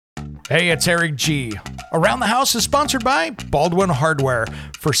Hey, it's Eric G. Around the House is sponsored by Baldwin Hardware.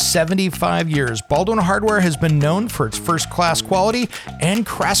 For 75 years, Baldwin Hardware has been known for its first-class quality and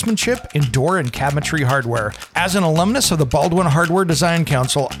craftsmanship in door and cabinetry hardware. As an alumnus of the Baldwin Hardware Design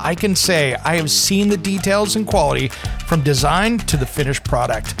Council, I can say I have seen the details and quality from design to the finished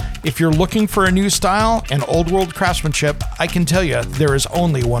product. If you're looking for a new style and old-world craftsmanship, I can tell you there is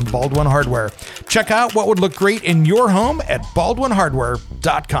only one Baldwin Hardware. Check out what would look great in your home at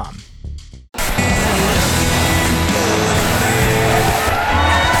baldwinhardware.com.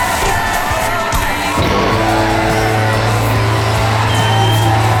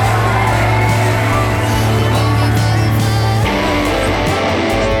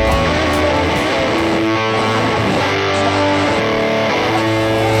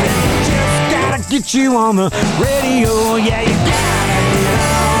 Get you on the radio, yeah, you gotta get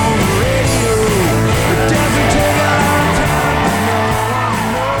on the radio. It doesn't take a long time.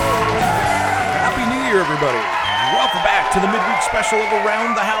 Happy New Year, everybody. Welcome back to the midweek special of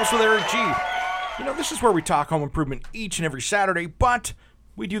Around the House with Eric G. You know, this is where we talk home improvement each and every Saturday, but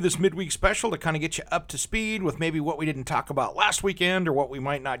we do this midweek special to kind of get you up to speed with maybe what we didn't talk about last weekend or what we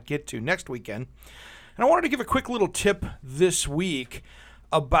might not get to next weekend. And I wanted to give a quick little tip this week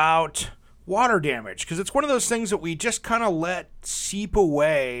about water damage, because it's one of those things that we just kind of let seep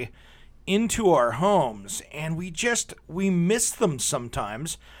away into our homes, and we miss them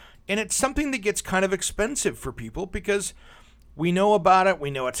sometimes, and it's something that gets kind of expensive for people because we know about it,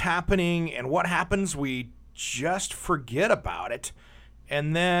 we know it's happening, and what happens? We just forget about it,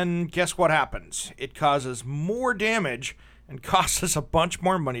 and then guess what happens? It causes more damage and costs us a bunch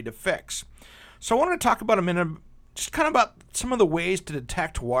more money to fix. So I wanted to talk about a minute just kind of about some of the ways to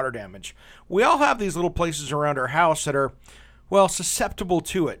detect water damage. We all have these little places around our house that are, well, susceptible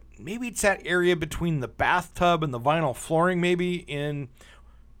to it. Maybe it's that area between the bathtub and the vinyl flooring, maybe in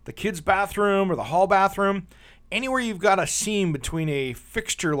the kids' bathroom or the hall bathroom. Anywhere you've got a seam between a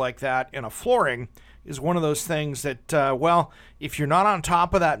fixture like that and a flooring is one of those things that, well, if you're not on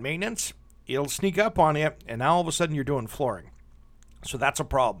top of that maintenance, it'll sneak up on you, and now all of a sudden you're doing flooring. So that's a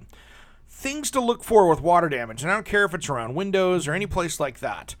problem. Things to look for with water damage, and I don't care if it's around windows or any place like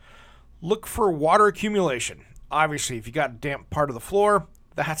that. Look for water accumulation. Obviously, if you got a damp part of the floor,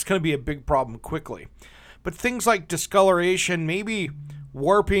 that's going to be a big problem quickly. But things like discoloration, maybe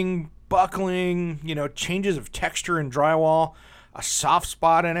warping, buckling, changes of texture in drywall, a soft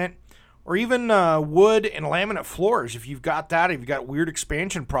spot in it, or even wood and laminate floors. If you've got that, if you've got weird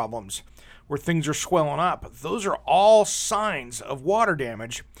expansion problems where things are swelling up, those are all signs of water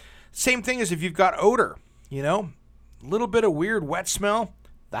damage. Same thing as if you've got odor, a little bit of weird wet smell,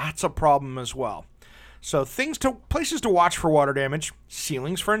 that's a problem as well. So places to watch for water damage,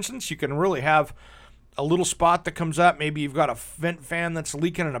 ceilings, for instance, you can really have a little spot that comes up. Maybe you've got a vent fan that's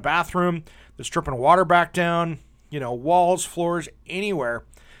leaking in a bathroom that's dripping water back down, walls, floors, anywhere.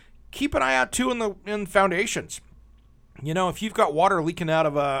 Keep an eye out too in foundations. If you've got water leaking out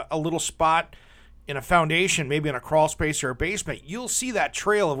of a little spot in a foundation, maybe in a crawl space or a basement, you'll see that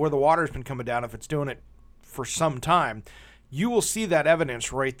trail of where the water's been coming down. If it's doing it for some time, you will see that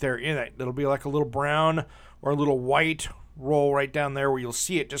evidence right there in it. It'll be like a little brown or a little white roll right down there where you'll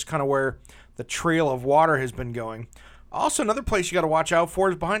see it, just kind of where the trail of water has been going. Also, another place you got to watch out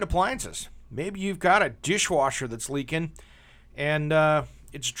for is behind appliances. Maybe you've got a dishwasher that's leaking and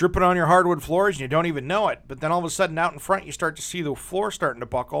it's dripping on your hardwood floors and you don't even know it, but then all of a sudden out in front you start to see the floor starting to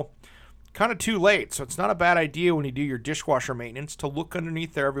buckle. Kind of too late, so it's not a bad idea when you do your dishwasher maintenance to look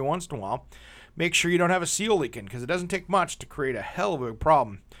underneath there every once in a while. Make sure you don't have a seal leaking, because it doesn't take much to create a hell of a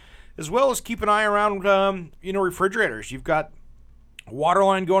problem. As well as keep an eye around, refrigerators. You've got a water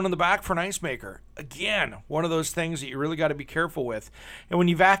line going in the back for an ice maker. Again, one of those things that you really got to be careful with. And when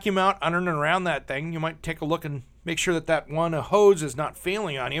you vacuum out under and around that thing, you might take a look and make sure that one hose is not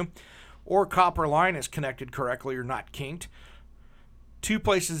failing on you, or copper line is connected correctly or not kinked. Two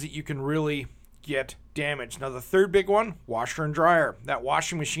places that you can really get damage. Now, the third big one, washer and dryer. That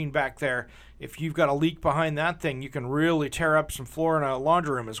washing machine back there, if you've got a leak behind that thing, you can really tear up some floor in a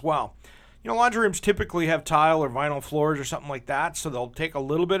laundry room as well. Laundry rooms typically have tile or vinyl floors or something like that, so they'll take a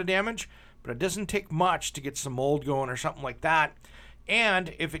little bit of damage, but it doesn't take much to get some mold going or something like that.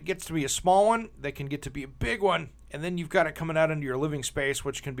 And if it gets to be a small one, they can get to be a big one, and then you've got it coming out into your living space,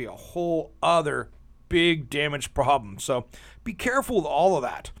 which can be a whole other big damage problem. So be careful with all of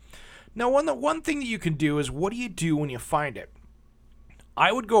that. Now, one thing that you can do is, what do you do when you find it?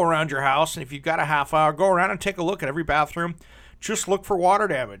 I would go around your house, and if you've got a half hour, go around and take a look at every bathroom. Just look for water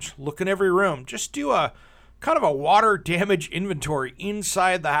damage. Look in every room. Just do a kind of a water damage inventory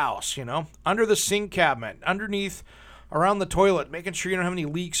inside the house, under the sink cabinet, underneath around the toilet, making sure you don't have any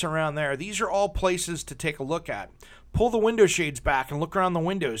leaks around there. These are all places to take a look at. Pull the window shades back and look around the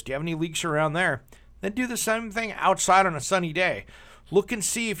windows. Do you have any leaks around there? Then do the same thing outside on a sunny day. Look and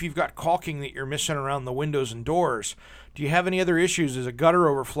see if you've got caulking that you're missing around the windows and doors. Do you have any other issues? Is a gutter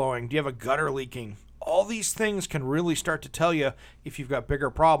overflowing? Do you have a gutter leaking? All these things can really start to tell you if you've got bigger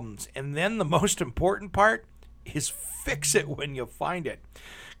problems. And then the most important part is fix it when you find it.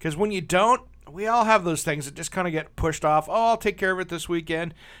 Because when you don't, we all have those things that just kind of get pushed off. Oh, I'll take care of it this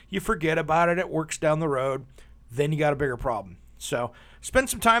weekend. You forget about it. It works down the road. Then you got a bigger problem. So spend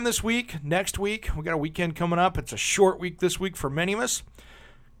some time this week. Next week, we got a weekend coming up. It's a short week this week for many of us.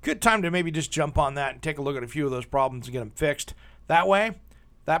 Good time to maybe just jump on that and take a look at a few of those problems and get them fixed. That way,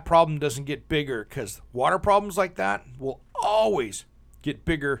 that problem doesn't get bigger, because water problems like that will always get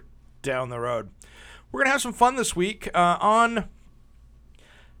bigger down the road. We're going to have some fun this week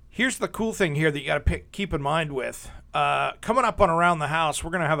here's the cool thing here that you got to keep in mind with. Coming up on Around the House,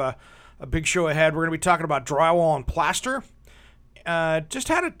 we're going to have a big show ahead. We're going to be talking about drywall and plaster. Just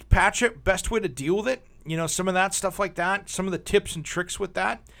how to patch it, best way to deal with it, some of that stuff like that, some of the tips and tricks with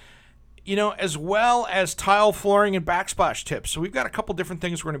that, as well as tile, flooring, and backsplash tips. So we've got a couple different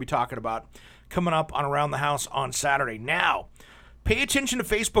things we're going to be talking about coming up on Around the House on Saturday. Now, pay attention to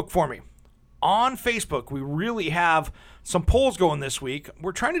Facebook for me. On Facebook, we really have some polls going this week.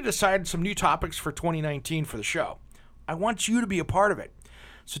 We're trying to decide some new topics for 2019 for the show. I want you to be a part of it.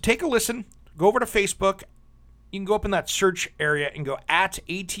 So take a listen, go over to Facebook. You can go up in that search area and go at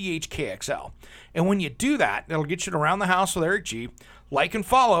ATHKXL. And when you do that, that'll get you to Around the House with Eric G. Like and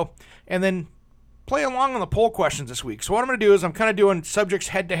follow, and then play along on the poll questions this week. So what I'm going to do is I'm kind of doing subjects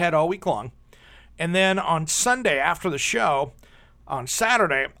head-to-head all week long. And then on Sunday after the show, on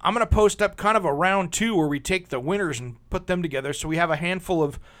Saturday, I'm going to post up kind of a round 2 where we take the winners and put them together so we have a handful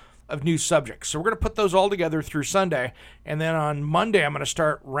of new subjects. So we're going to put those all together through Sunday. And then on Monday, I'm going to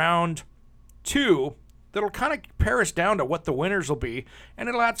start round 2. That'll kind of pare us down to what the winners will be, and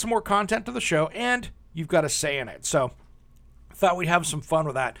it'll add some more content to the show, and you've got a say in it. So I thought we'd have some fun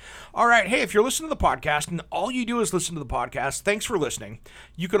with that. All right, hey, if you're listening to the podcast and all you do is listen to the podcast, thanks for listening.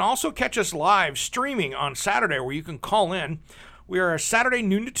 You can also catch us live streaming on Saturday, where you can call in. We are Saturday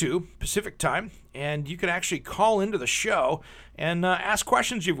noon to 2 Pacific time, and you can actually call into the show and ask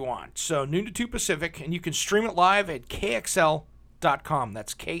questions if you want. So noon to 2 Pacific, and you can stream it live at KXL.com.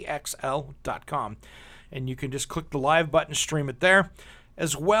 That's KXL.com. And you can just click the live button, stream it there.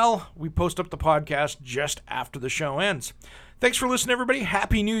 As well, we post up the podcast just after the show ends. Thanks for listening, everybody.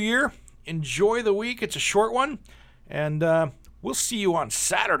 Happy New Year. Enjoy the week. It's a short one. And we'll see you on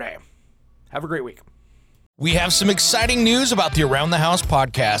Saturday. Have a great week. We have some exciting news about the Around the House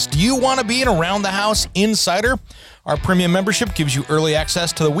podcast. Do you want to be an Around the House insider? Our premium membership gives you early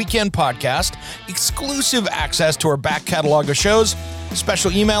access to the weekend podcast, exclusive access to our back catalog of shows,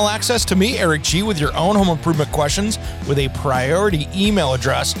 special email access to me, Eric G., with your own home improvement questions with a priority email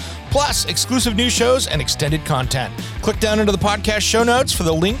address, plus exclusive new shows and extended content. Click down into the podcast show notes for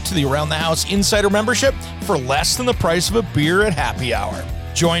the link to the Around the House Insider membership for less than the price of a beer at happy hour.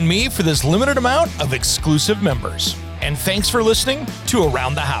 Join me for this limited amount of exclusive members. And thanks for listening to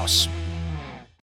Around the House.